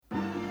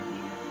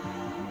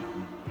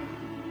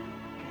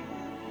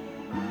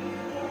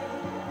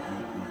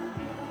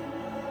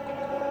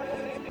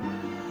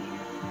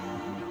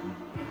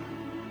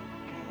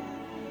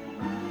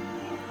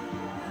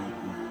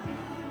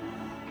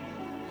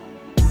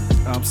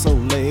I'm so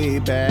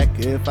laid back.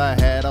 If I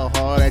had a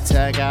heart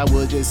attack, I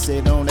would just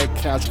sit on that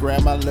couch,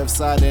 grab my left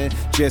side and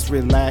just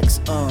relax.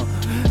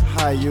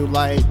 How you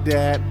like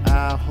that?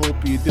 I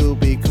hope you do,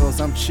 because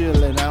I'm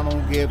chillin'. I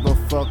don't give a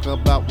fuck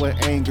about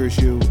what angers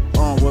you.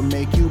 What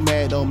make you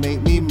mad don't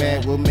make me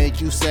mad. What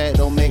make you sad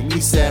don't make me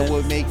sad.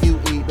 What make you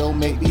eat don't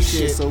make me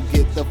shit. So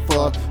get the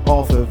fuck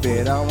off of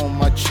it. I'm on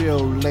my chill,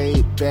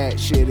 laid back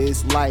shit.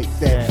 It's like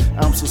that.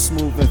 I'm so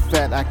smooth and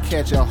fat, I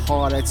catch a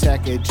heart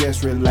attack and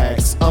just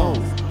relax.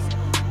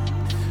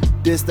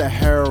 This the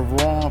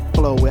heroin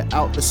flow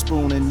without the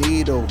spoon and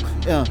needle.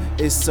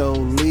 It's so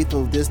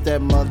lethal. This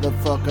that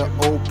motherfucker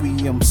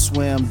opium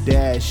swim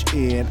dash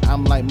in.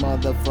 I'm like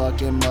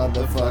motherfucking,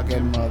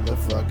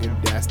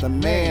 that's the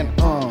man.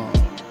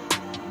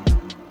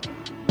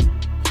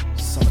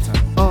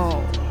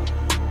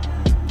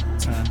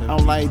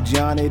 I'm like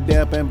Johnny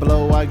Depp and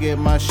Blow. I get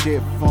my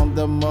shit from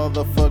the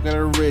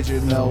motherfucking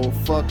original.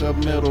 Fuck a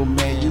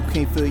middleman. You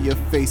can't feel your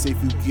face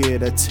if you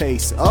get a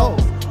taste.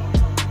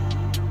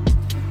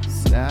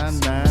 Nah, nah,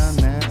 nah,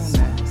 nah.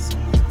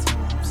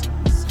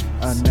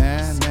 Nah,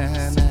 nah, nah,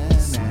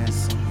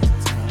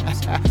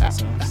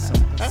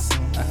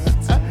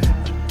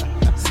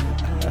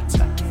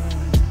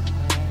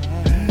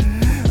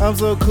 I'm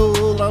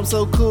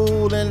so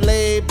cool and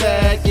laid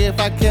back. If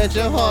I catch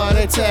a heart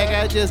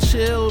attack, I just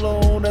chill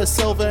on the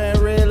sofa and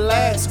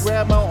relax.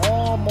 Grab my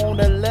arm on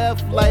the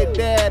left like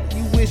that.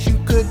 You wish you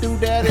could do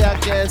that? I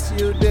guess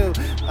you do.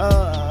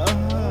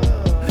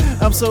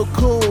 I'm so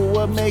cool.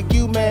 What make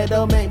you mad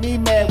don't make me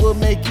mad. What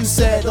make you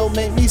sad don't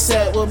make me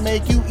sad. What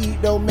make you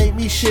eat don't make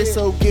me shit.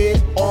 So get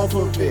off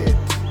of it.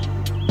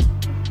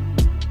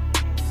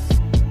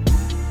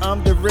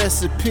 I'm the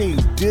recipe,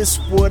 this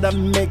what I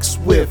mix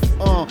with.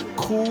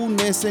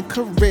 Coolness and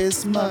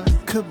charisma.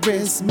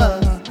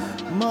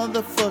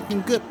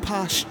 Motherfucking good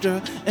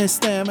posture and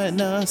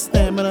stamina.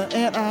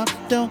 And I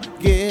don't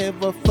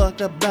give a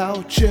fuck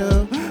about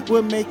you.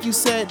 What make you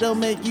sad don't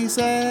make you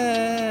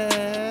sad.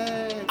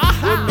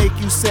 What make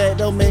you sad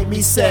don't make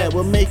me sad.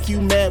 What make you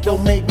mad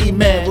don't make me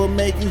mad. What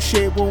make you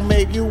shit won't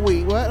make you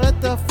weak.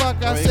 What the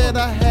fuck? I said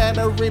I had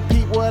to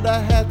repeat what I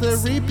had to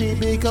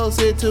repeat, because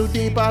it's too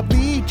deep. I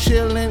be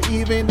chillin'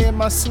 even in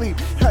my sleep.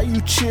 How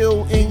you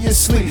chill in your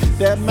sleep?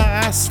 That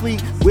my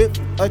sleep with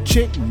a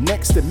chick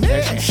next to me.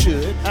 As you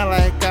should. I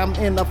like I'm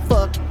in a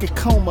fucking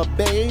coma,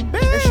 baby.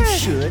 As you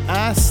should.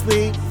 I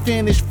sleep,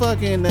 finish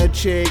fucking a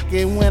chick,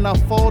 and when I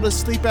fall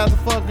asleep after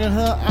fucking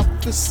her, I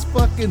just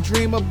fucking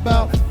dream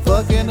about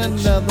fucking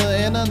another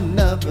and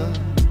another.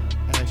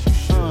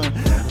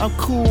 I'm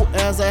cool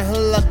as a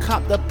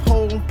helicopter,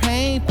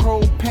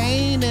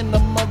 propane in the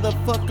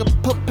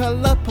motherfucker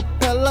propeller,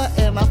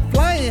 and I'm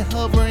flying,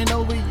 hovering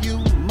over you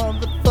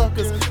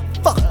motherfuckers.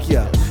 Fuck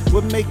ya.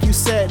 What make you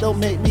sad don't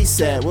make me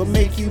sad. What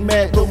make you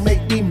mad don't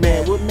make me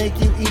mad. What make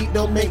you eat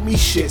don't make me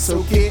shit.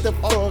 So get the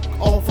fuck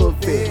off of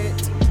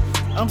it.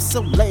 I'm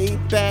so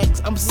laid back.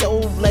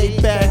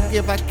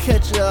 If I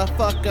catch a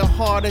fucking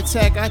heart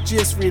attack, I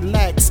just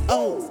relax.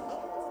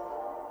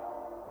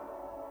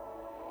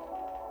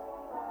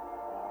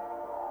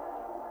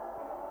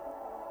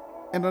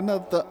 And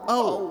another